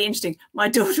 that's really interesting. My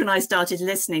daughter and I started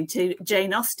listening to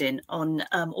Jane Austen on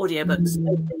audiobooks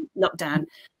in lockdown.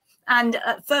 And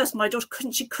at first, my daughter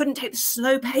couldn't take the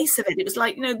slow pace of it. It was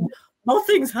like,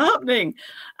 nothing's happening.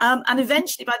 And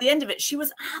eventually, by the end of it, she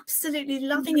was absolutely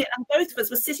loving it. And both of us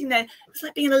were sitting there. It was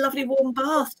like being in a lovely warm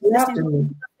bath, listening to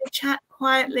them chat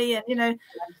quietly. And, I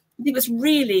think it was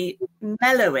really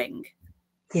mellowing.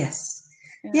 Yes.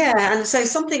 Yeah. And so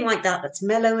something like that's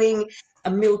mellowing, a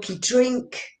milky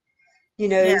drink,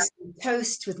 some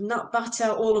toast with nut butter,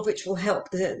 all of which will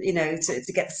help to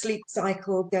get the sleep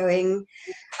cycle going.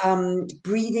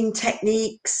 Breathing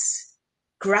techniques,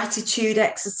 gratitude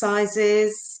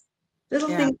exercises, little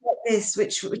things like this,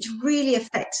 which really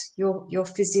affect your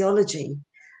physiology,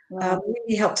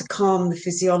 really help to calm the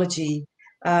physiology.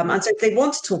 And so if they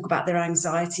want to talk about their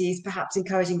anxieties, perhaps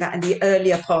encouraging that in the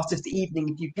earlier part of the evening,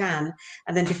 if you can,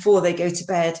 and then before they go to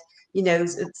bed,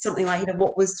 something like,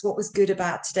 what was good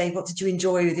about today? What did you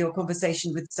enjoy with your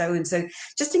conversation with so and so?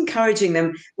 Just encouraging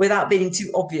them without being too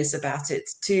obvious about it,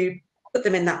 to put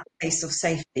them in that place of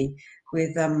safety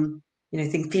with,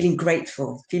 feeling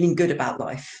grateful, feeling good about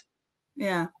life.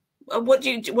 Yeah. what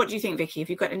do you think, Vicky? Have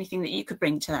you got anything that you could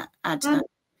bring to that, add to that?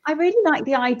 I really like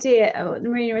the idea what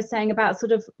Nerina was saying about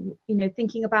sort of, you know,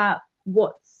 thinking about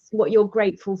what you're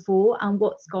grateful for and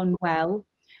what's gone well.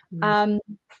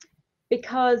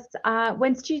 Because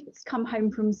when students come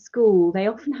home from school, they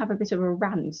often have a bit of a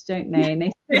rant, don't they? And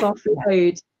they sort of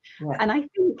offload. Yeah. And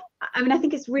I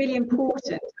think it's really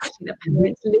important actually that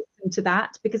parents listen to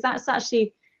that, because that's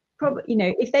actually probably, you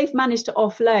know, if they've managed to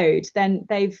offload, then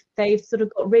they've sort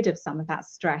of got rid of some of that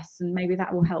stress, and maybe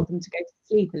that will help them to go to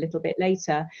sleep a little bit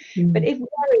later. But if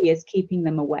worry is keeping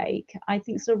them awake, I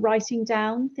think sort of writing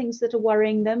down things that are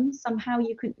worrying them, somehow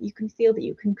you can feel that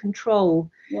you can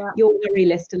control your worry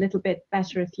list a little bit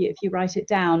better if you write it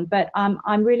down. But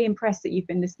I'm really impressed that you've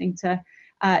been listening to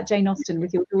Jane Austen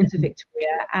with your daughter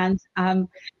Victoria, and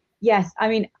yes, I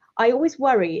mean, I always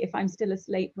worry if I'm still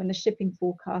asleep when the shipping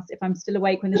forecast, if I'm still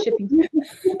awake when the shipping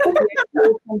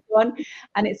forecast comes on,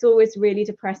 and it's always really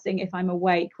depressing if I'm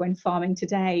awake when Farming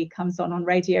Today comes on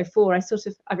Radio 4.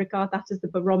 I regard that as the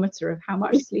barometer of how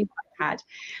much sleep I've had.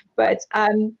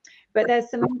 But there's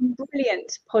some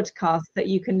brilliant podcasts that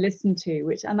you can listen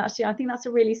to, and actually I think that's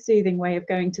a really soothing way of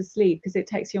going to sleep, because it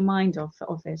takes your mind off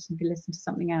of it and you listen to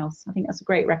something else. I think that's a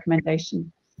great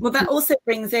recommendation. Well, that also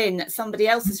brings in, somebody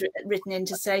else has written in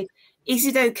to say, is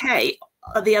it okay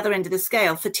at the other end of the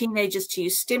scale for teenagers to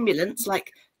use stimulants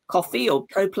like coffee or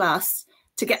Pro Plus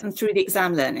to get them through the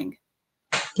exam learning?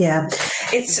 Yeah,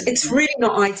 it's really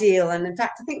not ideal. And in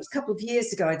fact, I think it was a couple of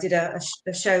years ago, I did a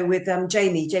show with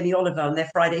Jamie Oliver on their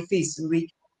Friday Feast, and we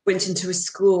went into a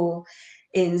school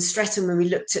in Streatham and we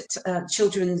looked at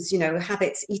children's, you know,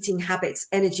 habits, eating habits,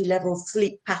 energy levels,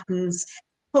 sleep patterns,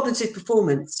 cognitive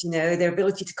performance, you know, their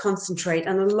ability to concentrate.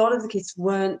 And a lot of the kids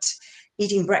weren't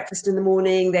eating breakfast in the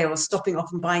morning. They were stopping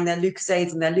off and buying their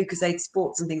Lucozades and their Lucozade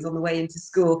sports and things on the way into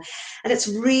school. And it's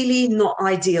really not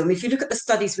ideal. I mean, if you look at the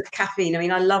studies with caffeine, I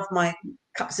mean, I love my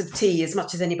cups of tea as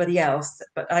much as anybody else,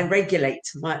 but I regulate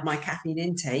my caffeine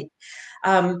intake.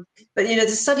 But, you know, the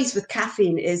studies with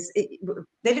caffeine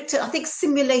they looked at, I think,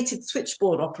 simulated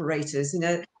switchboard operators, you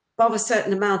know, above a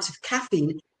certain amount of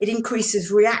caffeine, it increases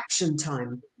reaction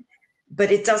time,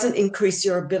 but it doesn't increase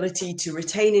your ability to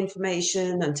retain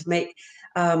information and to make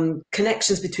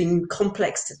connections between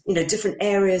complex, you know, different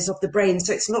areas of the brain.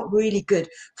 So it's not really good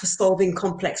for solving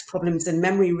complex problems and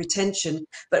memory retention.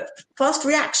 But fast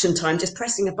reaction time, just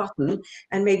pressing a button,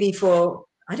 and maybe for,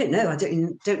 I don't know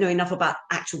know enough about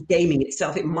actual gaming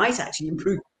itself. It might actually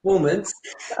improve performance,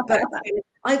 but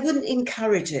I wouldn't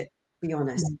encourage it, to be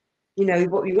honest. You know,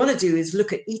 what we want to do is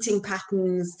look at eating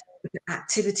patterns, look at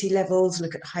activity levels,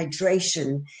 look at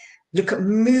hydration, look at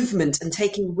movement and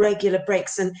taking regular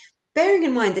breaks. And bearing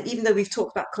in mind that even though we've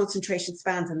talked about concentration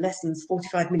spans and lessons,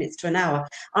 45 minutes to an hour,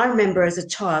 I remember as a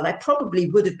child, I probably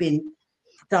would have been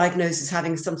diagnosed as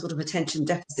having some sort of attention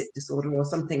deficit disorder or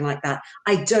something like that.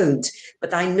 I don't,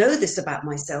 but I know this about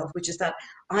myself, which is that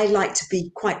I like to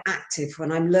be quite active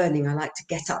when I'm learning. I like to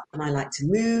get up and I like to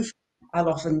move. I'll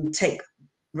often take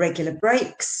regular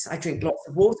breaks. I drink lots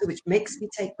of water, which makes me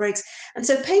take breaks. And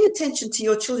so paying attention to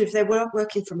your children, if they're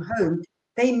working from home,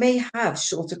 they may have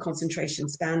shorter concentration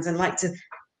spans and like to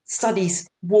study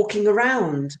walking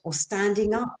around or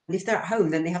standing up. And if they're at home,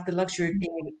 then they have the luxury of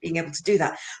being able to do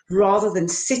that, rather than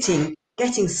sitting,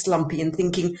 getting slumpy and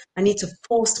thinking, I need to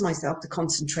force myself to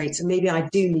concentrate. So maybe I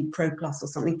do need Pro Plus or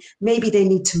something. Maybe they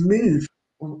need to move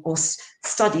or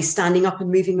study standing up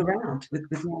and moving around with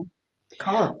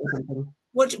cards or something.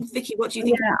 Vicky, what do you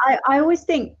think? Yeah, I always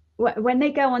think when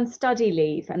they go on study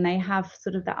leave and they have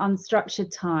sort of that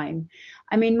unstructured time,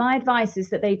 I mean, my advice is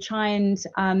that they try and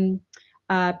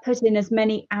put in as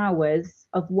many hours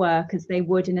of work as they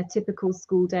would in a typical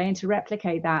school day and to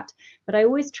replicate that. But I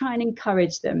always try and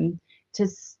encourage them to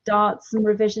start some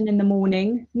revision in the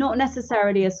morning, not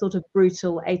necessarily a sort of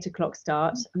brutal 8 o'clock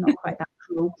start. I'm not quite that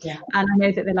cruel. Yeah. And I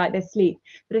know that they like their sleep,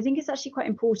 but I think it's actually quite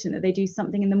important that they do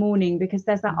something in the morning, because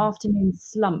there's that afternoon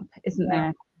slump, isn't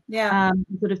there? Yeah.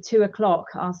 Sort of 2 o'clock,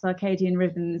 our circadian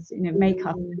rhythms, you know, make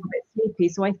us a little bit sleepy.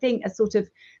 So I think a sort of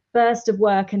burst of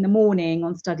work in the morning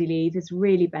on study leave is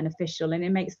really beneficial, and it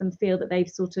makes them feel that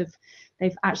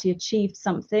they've actually achieved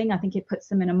something. I think it puts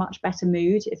them in a much better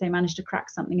mood if they manage to crack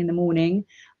something in the morning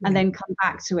and then come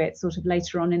back to it sort of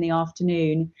later on in the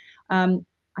afternoon.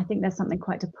 I think there's something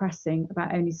quite depressing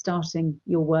about only starting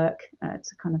your work at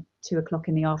kind of 2 o'clock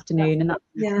in the afternoon, and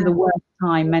that's the worst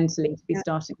time mentally to be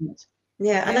starting it.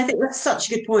 Yeah, and I think that's such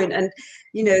a good point. And,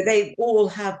 you know, they all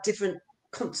have different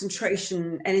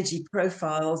concentration energy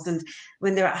profiles, and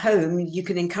when they're at home you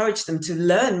can encourage them to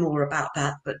learn more about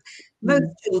that, but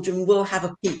Most children will have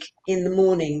a peak in the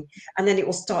morning and then it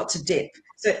will start to dip.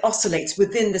 So it oscillates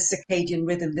within the circadian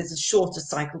rhythm. There's a shorter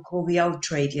cycle called the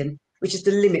ultradian, which is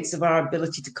the limits of our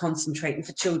ability to concentrate. And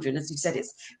for children, as you said,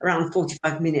 it's around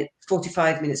 45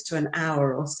 minutes to an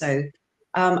hour or so,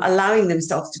 allowing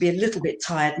themselves to be a little bit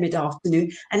tired mid-afternoon.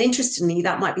 And interestingly,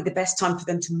 that might be the best time for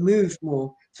them to move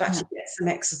more, to actually get some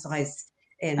exercise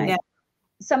in. Yeah.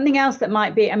 Something else that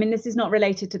might be, I mean, this is not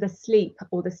related to the sleep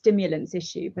or the stimulants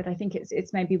issue, but I think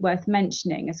it's maybe worth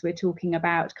mentioning as we're talking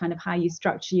about kind of how you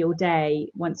structure your day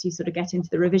once you sort of get into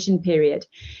the revision period,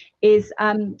 is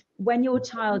when your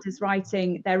child is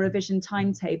writing their revision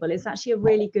timetable, it's actually a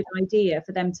really good idea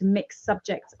for them to mix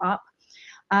subjects up.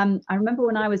 I remember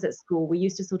when I was at school, we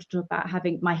used to sort of talk about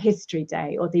having my history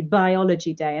day or the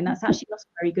biology day, and that's actually not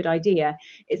a very good idea.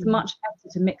 It's much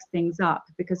better to mix things up,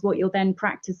 because what you're then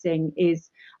practicing is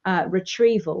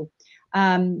retrieval,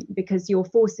 because you're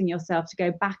forcing yourself to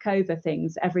go back over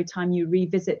things every time you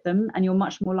revisit them, and you're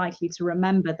much more likely to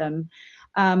remember them.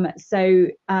 So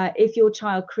if your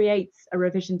child creates a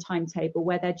revision timetable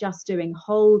where they're just doing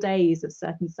whole days of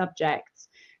certain subjects,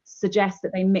 suggest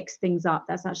that they mix things up.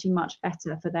 That's actually much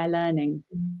better for their learning.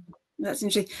 That's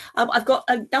interesting. I've got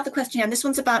another question here, and this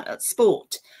one's about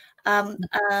sport.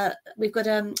 We've got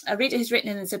a reader who's written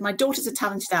in and said, my daughter's a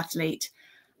talented athlete,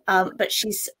 but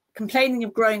she's complaining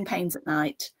of growing pains at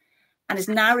night and is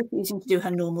now refusing to do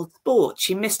her normal sport.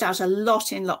 She missed out a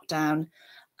lot in lockdown.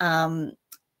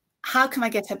 How can I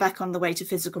get her back on the way to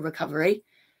physical recovery?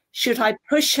 Should I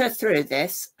push her through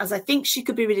this, as I think she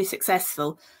could be really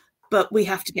successful, but we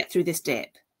have to get through this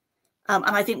dip? And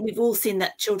I think we've all seen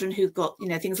that children who've got, you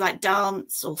know, things like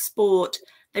dance or sport,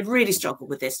 they've really struggled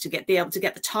with this to be able to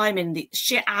get the time in, the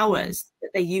sheer hours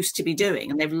that they used to be doing,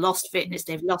 and they've lost fitness,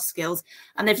 they've lost skills,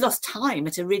 and they've lost time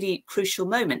at a really crucial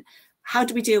moment. How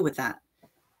do we deal with that?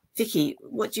 Vicky,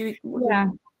 what do you? Yeah.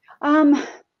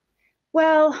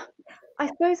 Well, I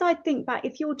suppose I'd think back,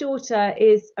 if your daughter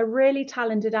is a really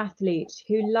talented athlete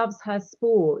who loves her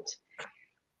sport,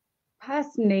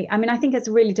 personally, I mean, I think it's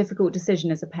a really difficult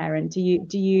decision as a parent. Do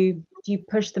you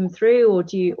push them through, or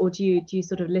do you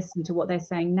sort of listen to what they're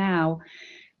saying now?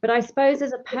 But I suppose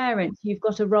as a parent, you've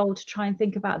got a role to try and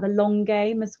think about the long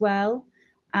game as well.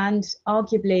 And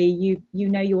arguably, you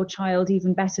know your child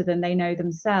even better than they know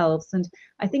themselves. And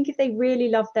I think if they really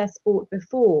loved their sport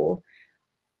before,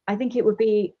 I think it would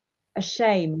be a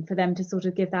shame for them to sort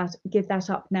of give that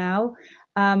up now.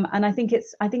 And I think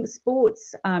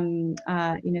sports, you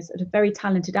know, sort of very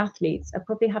talented athletes are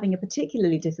probably having a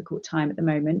particularly difficult time at the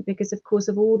moment because, of course,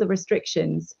 of all the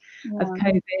restrictions of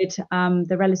COVID,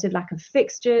 the relative lack of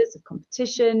fixtures, of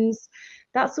competitions.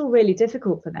 That's all really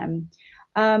difficult for them.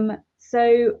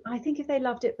 So I think if they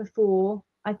loved it before,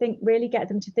 I think really get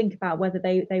them to think about whether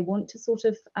they want to sort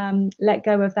of let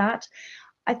go of that.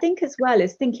 I think as well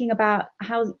is thinking about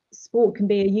how sport can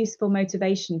be a useful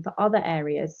motivation for other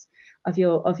areas of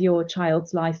your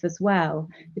child's life as well,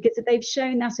 because if they've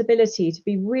shown that ability to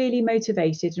be really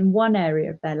motivated in one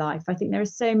area of their life, I think there are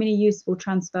so many useful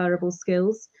transferable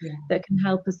skills that can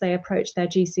help as they approach their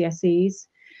GCSEs.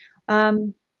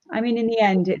 I mean, in the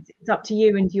end, it's up to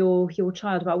you and your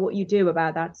child about what you do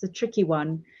about that. It's a tricky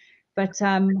one, but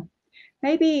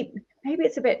maybe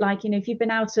it's a bit like, you know, if you've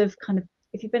been out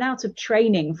of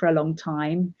training for a long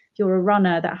time, if you're a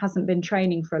runner that hasn't been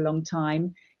training for a long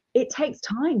time, it takes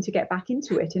time to get back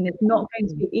into it, and it's not going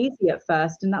to be easy at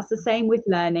first. And that's the same with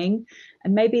learning.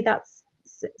 And maybe that's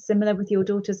similar with your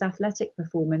daughter's athletic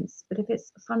performance. But if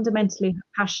it's fundamentally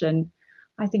passion,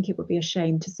 I think it would be a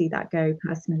shame to see that go,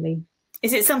 personally.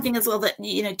 Is it something as well that,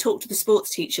 you know, talk to the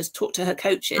sports teachers, talk to her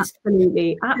coaches?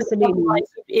 Absolutely.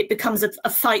 It becomes a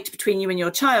fight between you and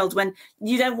your child when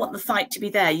you don't want the fight to be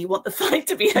there. You want the fight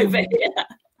to be over here.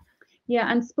 Yeah,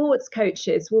 and sports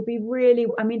coaches will be really,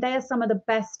 I mean, they are some of the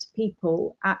best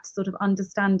people at sort of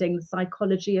understanding the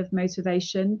psychology of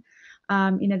motivation.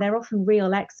 You know, they're often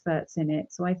real experts in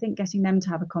it. So I think getting them to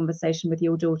have a conversation with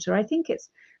your daughter, I think it's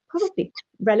probably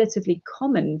relatively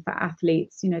common for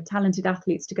athletes, you know, talented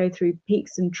athletes, to go through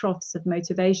peaks and troughs of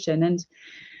motivation.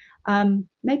 And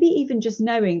maybe even just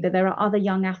knowing that there are other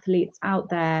young athletes out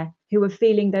there who are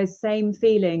feeling those same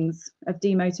feelings of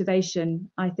demotivation,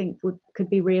 I think could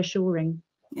be reassuring.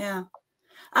 Yeah.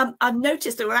 I've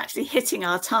noticed that we're actually hitting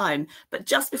our time, but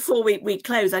just before we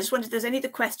close, I just wondered if there's any other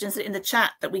questions in the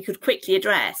chat that we could quickly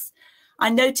address. I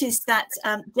noticed that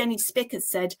Jenny Spick has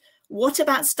said, what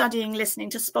about studying, listening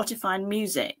to Spotify and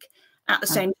music at the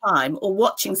same time, or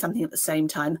watching something at the same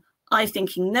time? I'm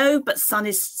thinking no, but Son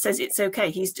says it's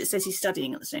okay. He says he's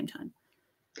studying at the same time.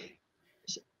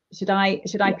 Should I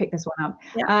pick this one up?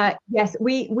 Yeah. Yes,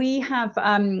 we have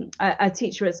a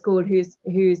teacher at school who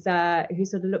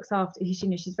sort of looks after.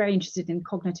 She's very interested in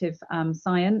cognitive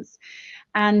science,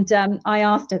 and I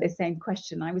asked her the same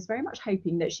question. I was very much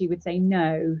hoping that she would say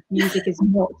no, music is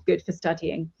not good for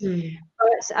studying.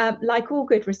 But like all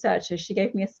good researchers, she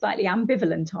gave me a slightly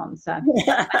ambivalent answer.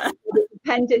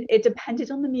 It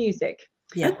depended on the music.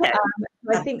 Yeah.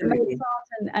 I think Mozart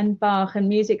and Bach and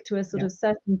music to a sort of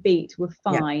certain beat were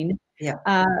fine.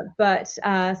 But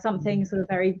something sort of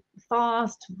very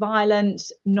fast,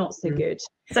 violent, not so good.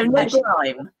 So no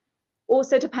grime.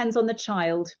 Also depends on the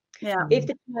child. Yeah. If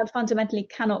the child fundamentally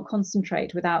cannot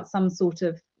concentrate without some sort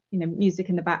of music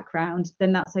in the background,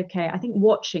 then that's okay. I think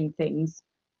watching things,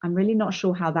 I'm really not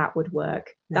sure how that would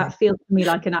work. That feels to me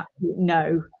like an absolute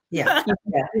no. Yeah.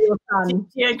 Do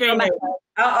you agree?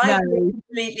 I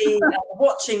completely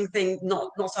watching thing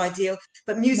not ideal,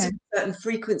 but music at certain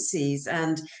frequencies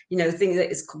and things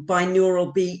that is called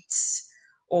binaural beats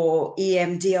or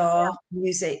EMDR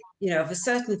music, of a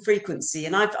certain frequency.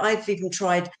 And I've even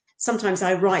tried. Sometimes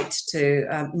I write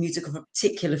to music of a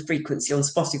particular frequency on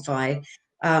Spotify,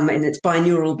 and it's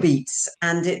binaural beats,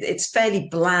 and it's fairly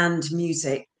bland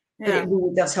music, but it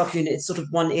really does help you. And it's sort of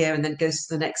one ear and then goes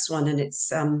to the next one, and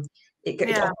it's it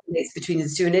oscillates between the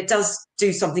two, and it does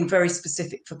do something very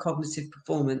specific for cognitive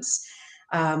performance.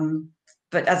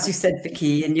 But as you said,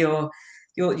 Vicky, and your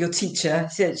teacher,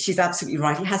 she's absolutely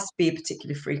right. It has to be a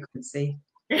particular frequency.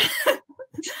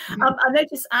 I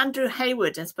noticed Andrew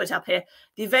Hayward has put up here,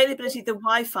 the availability of the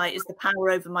Wi-Fi is the power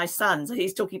over my son. So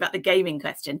he's talking about the gaming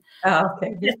question.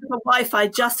 Okay. Wi-Fi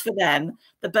just for them.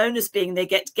 The bonus being they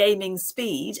get gaming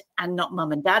speed and not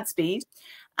mum and dad speed.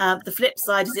 The flip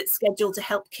side is it's scheduled to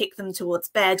help kick them towards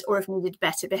bed or if needed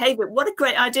better behaviour. What a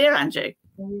great idea, Andrew.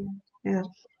 Yeah.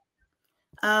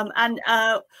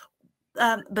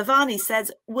 Bhavani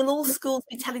says, will all schools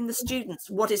be telling the students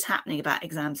what is happening about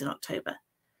exams in October?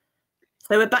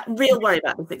 So we're real worried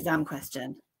about this exam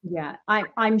question. Yeah,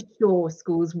 I'm sure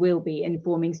schools will be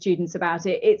informing students about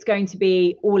it. It's going to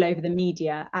be all over the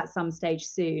media at some stage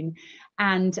soon.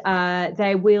 And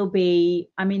there will be,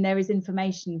 there is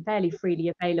information fairly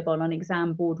freely available on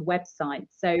exam board websites.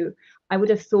 So I would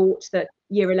have thought that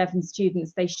year 11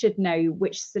 students, they should know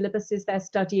which syllabuses they're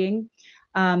studying.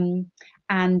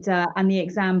 And the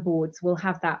exam boards will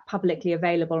have that publicly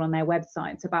available on their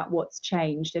websites about what's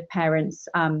changed if parents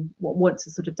want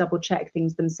to sort of double check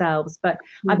things themselves. But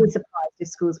I'd be surprised if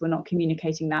schools were not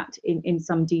communicating that in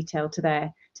some detail to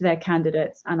their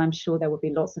candidates, and I'm sure there will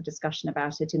be lots of discussion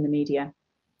about it in the media.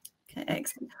 Okay,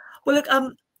 excellent. Well, look,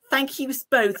 thank you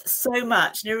both so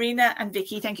much, Nerina and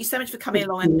Vicky. Thank you so much for coming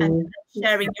along and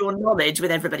sharing your knowledge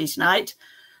with everybody tonight.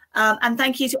 And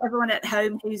thank you to everyone at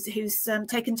home who's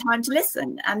taken time to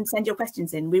listen and send your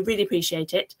questions in. We really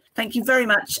appreciate it. Thank you very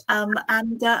much.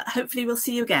 And hopefully we'll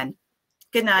see you again.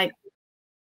 Good night.